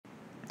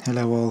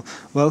Hello all,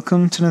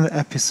 welcome to another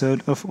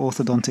episode of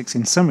Orthodontics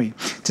in Summary.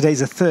 Today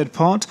is the third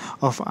part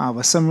of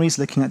our summaries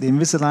looking at the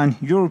Invisalign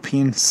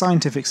European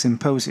Scientific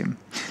Symposium.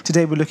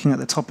 Today we're looking at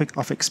the topic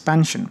of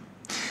expansion.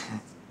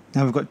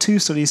 Now we've got two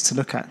studies to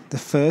look at. The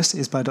first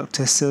is by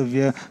Dr.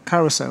 Silvia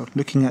Caruso,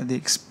 looking at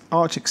the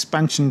arch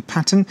expansion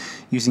pattern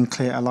using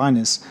clear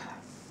aligners,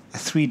 a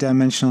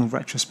three-dimensional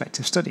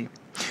retrospective study.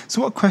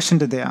 So what question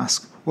did they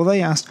ask? Well,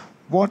 they asked,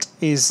 what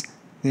is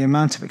the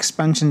amount of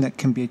expansion that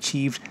can be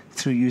achieved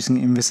through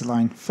using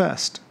Invisalign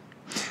first?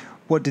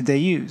 What did they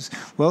use?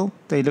 Well,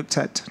 they looked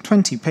at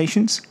 20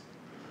 patients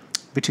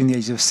between the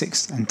ages of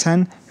 6 and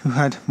 10 who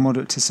had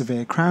moderate to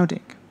severe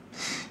crowding.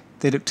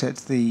 They looked at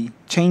the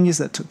changes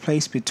that took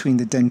place between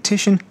the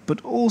dentition,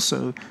 but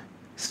also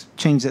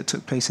changes that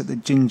took place at the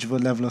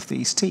gingival level of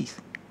these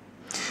teeth.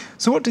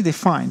 So what did they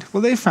find?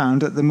 Well, they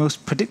found that the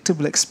most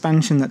predictable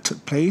expansion that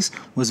took place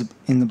was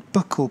in the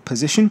buccal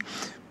position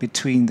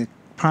between the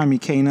primary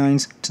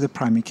canines to the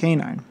primary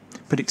canine.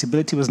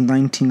 Predictability was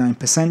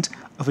 99%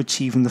 of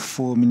achieving the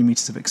 4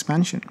 mm of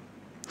expansion.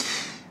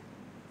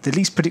 The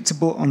least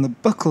predictable on the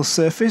buccal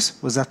surface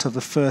was that of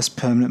the first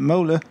permanent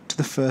molar to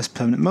the first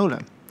permanent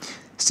molar,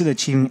 still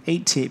achieving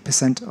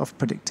 88% of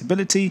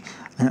predictability,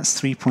 and that's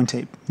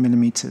 3.8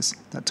 mm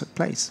that took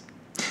place.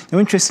 Now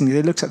interestingly,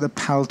 they looked at the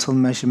palatal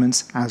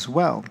measurements as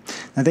well.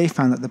 Now they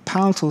found that the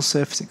palatal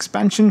surface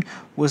expansion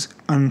was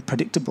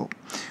unpredictable,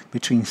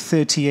 between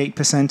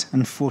 38%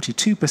 and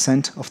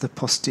 42% of the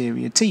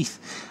posterior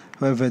teeth.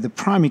 However, the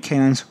primary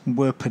canines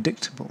were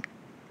predictable.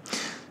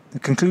 The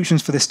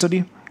conclusions for this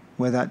study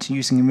were that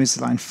using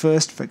Invisalign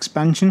first for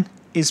expansion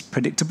is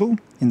predictable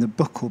in the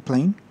buccal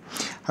plane.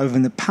 However,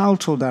 in the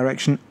palatal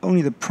direction,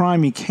 only the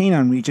primary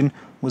canine region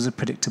was a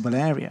predictable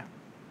area.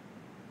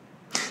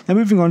 Now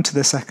moving on to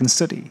the second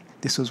study.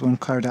 This was one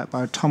carried out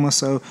by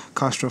Tommaso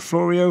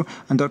Castroflorio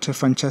and Dr.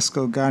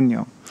 Francesco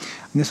Gagno.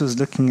 And this was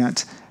looking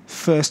at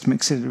first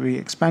maxillary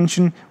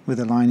expansion with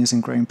aligners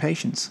in grown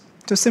patients.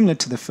 So similar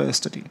to the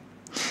first study.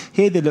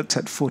 Here they looked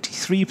at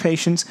 43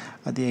 patients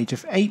at the age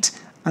of 8,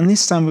 and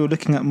this time we were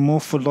looking at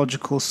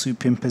morphological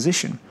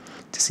superimposition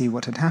to see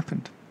what had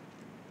happened.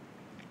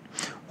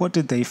 What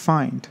did they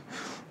find?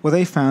 Well,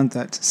 they found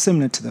that,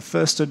 similar to the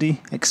first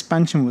study,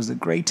 expansion was the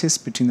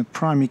greatest between the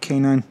primary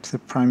canine to the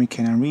primary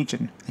canine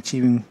region,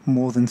 achieving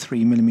more than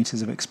 3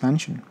 mm of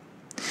expansion.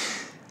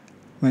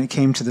 When it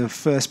came to the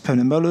first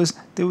permanent molars,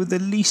 they were the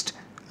least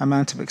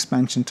amount of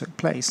expansion took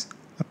place,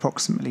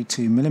 approximately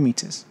 2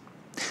 mm.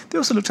 They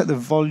also looked at the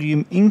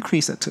volume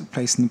increase that took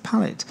place in the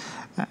palate,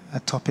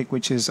 a topic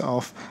which is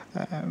of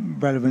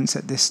relevance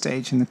at this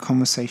stage in the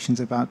conversations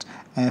about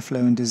airflow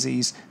and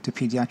disease to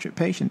paediatric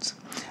patients.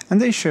 And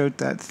they showed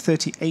that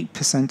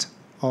 38%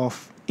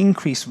 of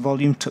increased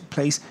volume took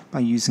place by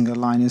using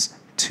aligners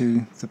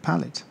to the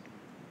palate.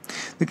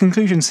 The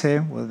conclusions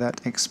here were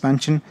that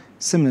expansion,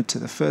 similar to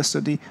the first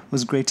study,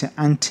 was greater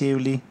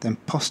anteriorly than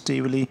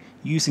posteriorly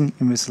using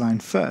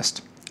Invisalign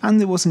first, and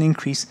there was an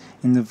increase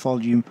in the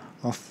volume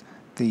of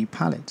the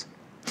palate.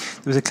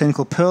 There was a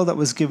clinical pearl that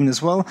was given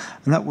as well,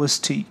 and that was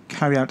to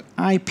carry out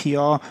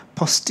IPR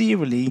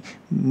posteriorly,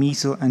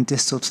 mesial and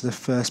distal to the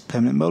first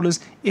permanent molars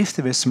if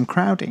there is some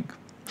crowding.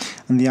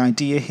 And the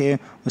idea here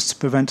was to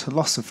prevent a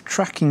loss of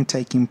tracking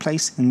taking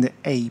place in the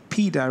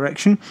AP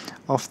direction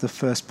of the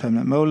first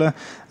permanent molar,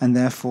 and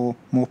therefore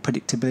more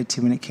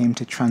predictability when it came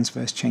to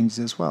transverse changes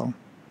as well.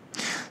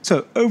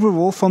 So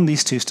overall, from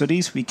these two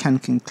studies, we can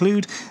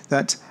conclude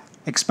that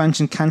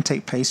expansion can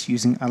take place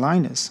using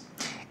aligners.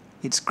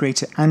 It's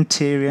greater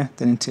anterior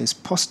than it is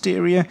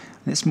posterior,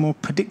 and it's more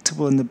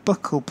predictable in the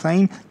buccal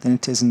plane than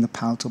it is in the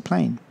palatal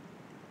plane.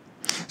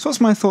 So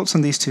what's my thoughts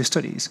on these two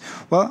studies?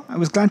 Well, I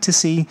was glad to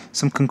see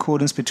some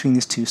concordance between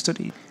these two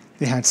studies.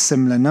 They had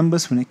similar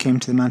numbers when it came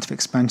to the amount of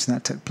expansion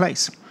that took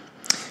place.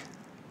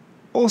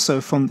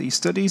 Also from these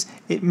studies,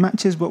 it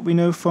matches what we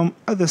know from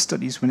other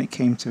studies when it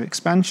came to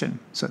expansion.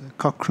 So the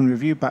Cochrane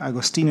review by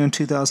Agostino in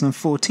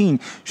 2014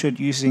 showed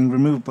using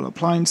removable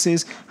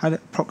appliances had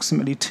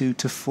approximately 2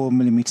 to 4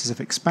 mm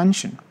of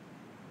expansion.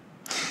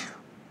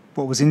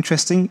 What was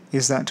interesting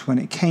is that when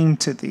it came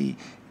to the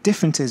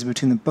differences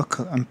between the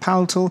buccal and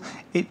palatal,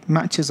 it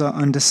matches our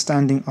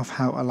understanding of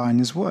how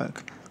aligners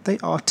work. They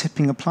are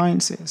tipping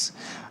appliances,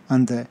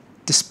 and the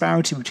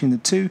disparity between the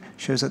two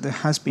shows that there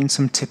has been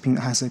some tipping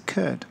that has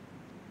occurred.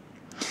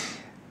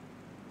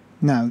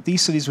 Now,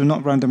 these studies were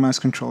not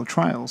randomized controlled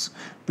trials,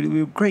 but it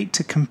would be great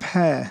to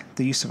compare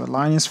the use of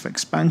aligners for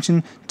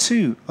expansion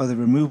to other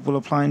removable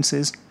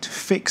appliances, to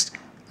fixed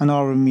and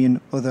RME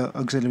and other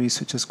auxiliaries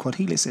such as quad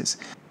helices.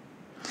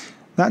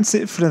 That's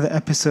it for another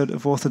episode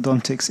of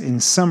Orthodontics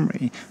in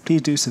Summary.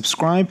 Please do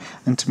subscribe,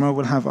 and tomorrow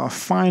we'll have our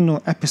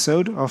final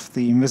episode of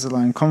the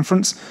Invisalign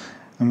conference,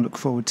 and we look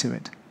forward to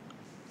it.